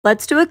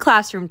Let's do a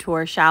classroom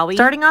tour, shall we?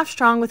 Starting off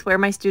strong with where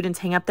my students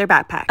hang up their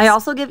backpacks. I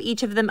also give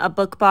each of them a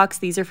book box.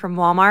 These are from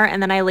Walmart,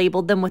 and then I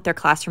labeled them with their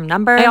classroom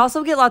number. I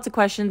also get lots of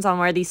questions on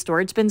where these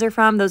storage bins are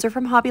from. Those are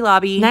from Hobby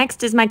Lobby.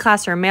 Next is my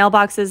classroom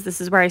mailboxes. This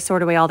is where I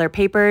sort away all their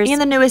papers.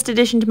 And the newest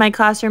addition to my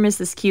classroom is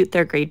this cute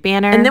third grade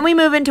banner. And then we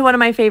move into one of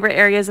my favorite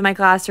areas of my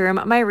classroom,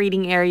 my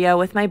reading area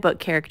with my book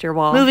character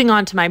wall. Moving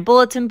on to my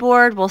bulletin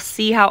board, we'll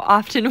see how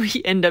often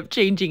we end up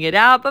changing it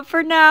out, but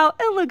for now,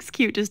 it looks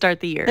cute to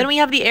start the year. Then we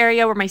have the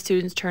area where my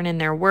students turn in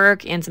their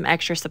work and some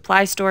extra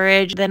supply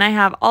storage. Then I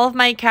have all of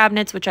my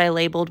cabinets, which I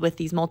labeled with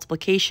these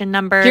multiplication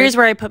numbers. Here's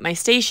where I put my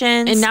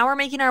stations. And now we're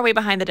making our way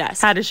behind the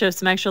desk. Had to show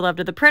some extra love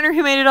to the printer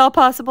who made it all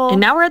possible. And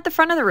now we're at the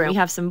front of the room. We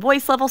have some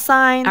voice level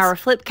signs, our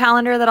flip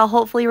calendar that I'll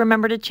hopefully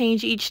remember to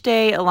change each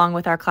day, along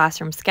with our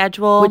classroom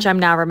schedule, which I'm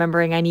now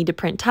remembering I need to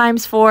print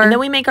times for. And then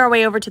we make our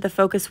way over to the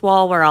focus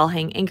wall where I'll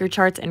hang anchor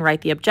charts and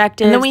write the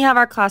objectives. And then we have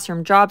our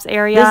classroom jobs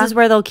area. This is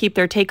where they'll keep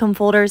their take-home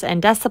folders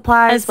and desk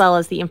supplies, as well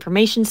as the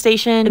information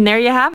station. And there you